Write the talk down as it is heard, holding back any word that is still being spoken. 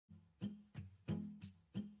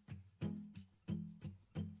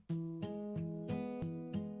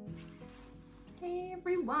Hey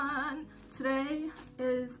everyone! Today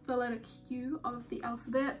is the letter Q of the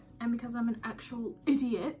alphabet, and because I'm an actual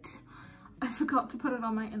idiot, I forgot to put it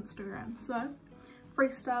on my Instagram. So,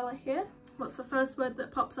 freestyler here. What's the first word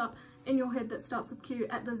that pops up in your head that starts with Q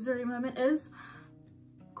at this very moment is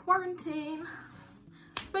quarantine.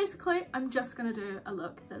 So basically, I'm just gonna do a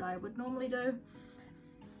look that I would normally do.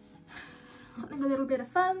 Something a little bit of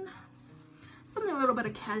fun, something a little bit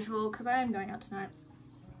of casual, because I am going out tonight.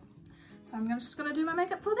 So I'm just gonna do my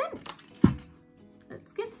makeup for then.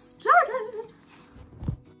 Let's get started.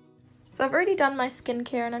 So I've already done my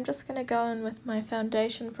skincare and I'm just gonna go in with my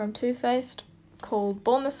foundation from Too Faced called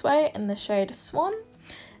Born This Way in the shade Swan.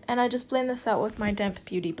 And I just blend this out with my damp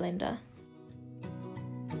beauty blender.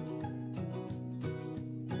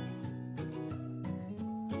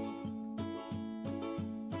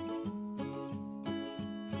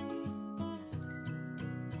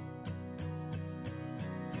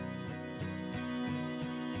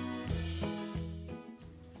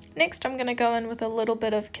 Next I'm going to go in with a little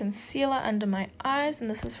bit of concealer under my eyes, and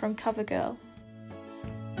this is from CoverGirl.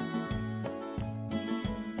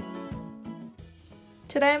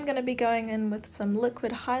 Today I'm going to be going in with some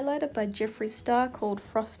liquid highlighter by Jeffree Star called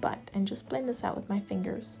Frostbite, and just blend this out with my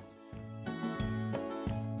fingers.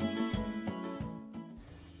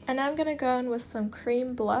 And now I'm going to go in with some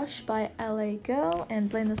cream blush by LA Girl and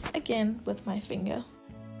blend this again with my finger.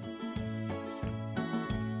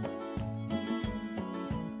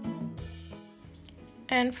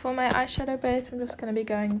 And for my eyeshadow base, I'm just going to be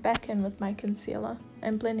going back in with my concealer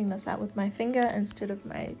and blending this out with my finger instead of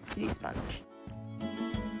my beauty sponge.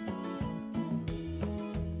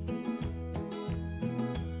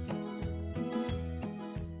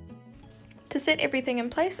 To set everything in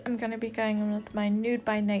place, I'm going to be going in with my Nude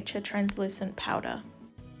by Nature translucent powder.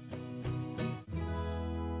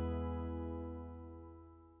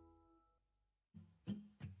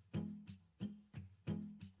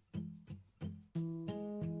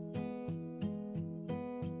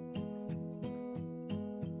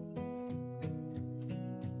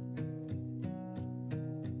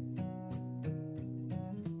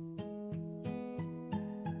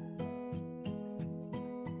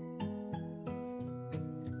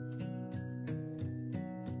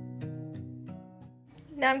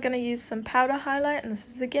 Now I'm going to use some powder highlight, and this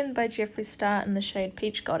is again by Jeffree Star in the shade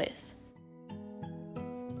Peach Goddess.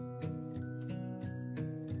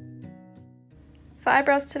 For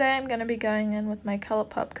eyebrows today, I'm going to be going in with my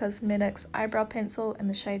ColourPop Cosmetics eyebrow pencil in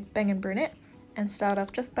the shade Bang & Brunette, and start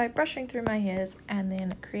off just by brushing through my hairs and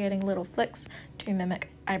then creating little flicks to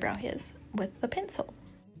mimic eyebrow hairs with the pencil.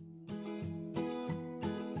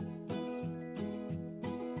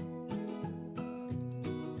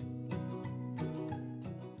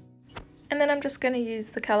 And then I'm just going to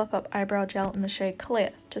use the ColourPop eyebrow gel in the shade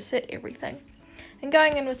Clear to set everything. And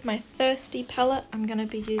going in with my Thirsty palette, I'm going to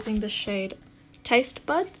be using the shade Taste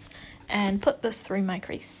Buds and put this through my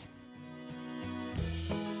crease.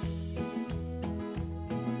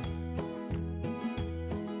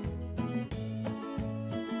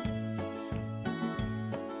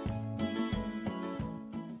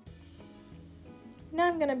 Now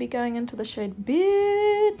I'm going to be going into the shade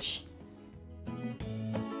Bitch.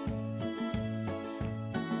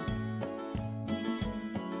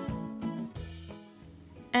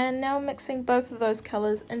 And now mixing both of those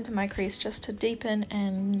colours into my crease just to deepen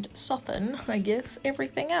and soften, I guess,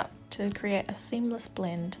 everything out to create a seamless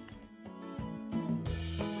blend.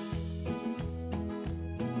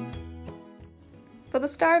 For the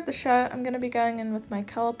star of the show, I'm going to be going in with my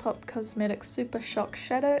ColourPop Cosmetics Super Shock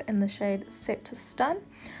Shadow in the shade Set to Stun.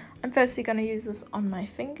 I'm firstly going to use this on my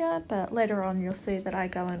finger, but later on you'll see that I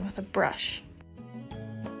go in with a brush.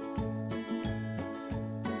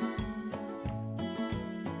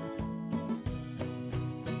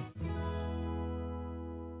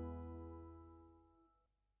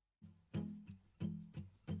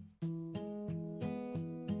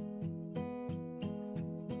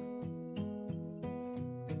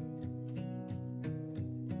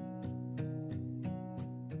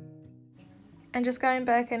 And just going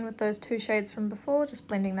back in with those two shades from before, just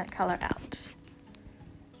blending that colour out.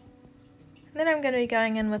 And then I'm going to be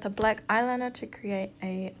going in with a black eyeliner to create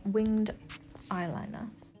a winged eyeliner.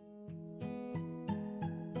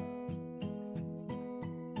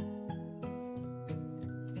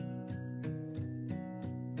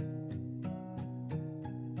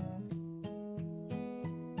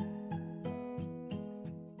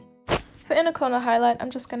 For inner corner highlight, I'm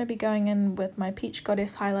just going to be going in with my Peach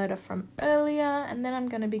Goddess highlighter from earlier, and then I'm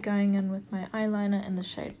going to be going in with my eyeliner in the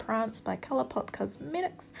shade Prance by Colourpop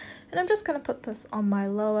Cosmetics, and I'm just going to put this on my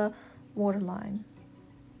lower waterline.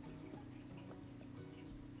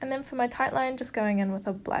 And then for my tight line, just going in with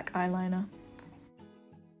a black eyeliner.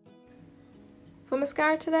 For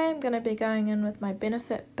mascara today, I'm going to be going in with my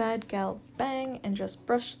Benefit Bad Gal Bang and just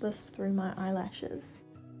brush this through my eyelashes.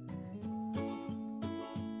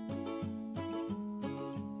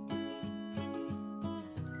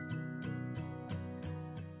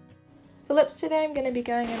 For lips today, I'm going to be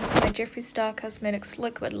going in with my Jeffree Star Cosmetics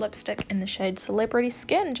liquid lipstick in the shade Celebrity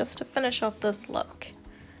Skin just to finish off this look.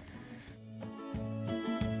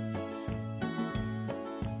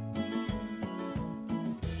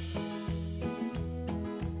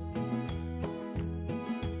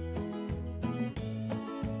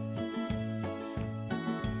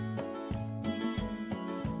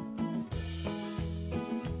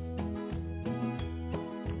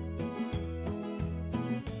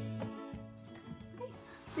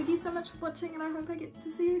 Thank you so much for watching, and I hope I get to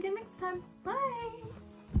see you again next time. Bye!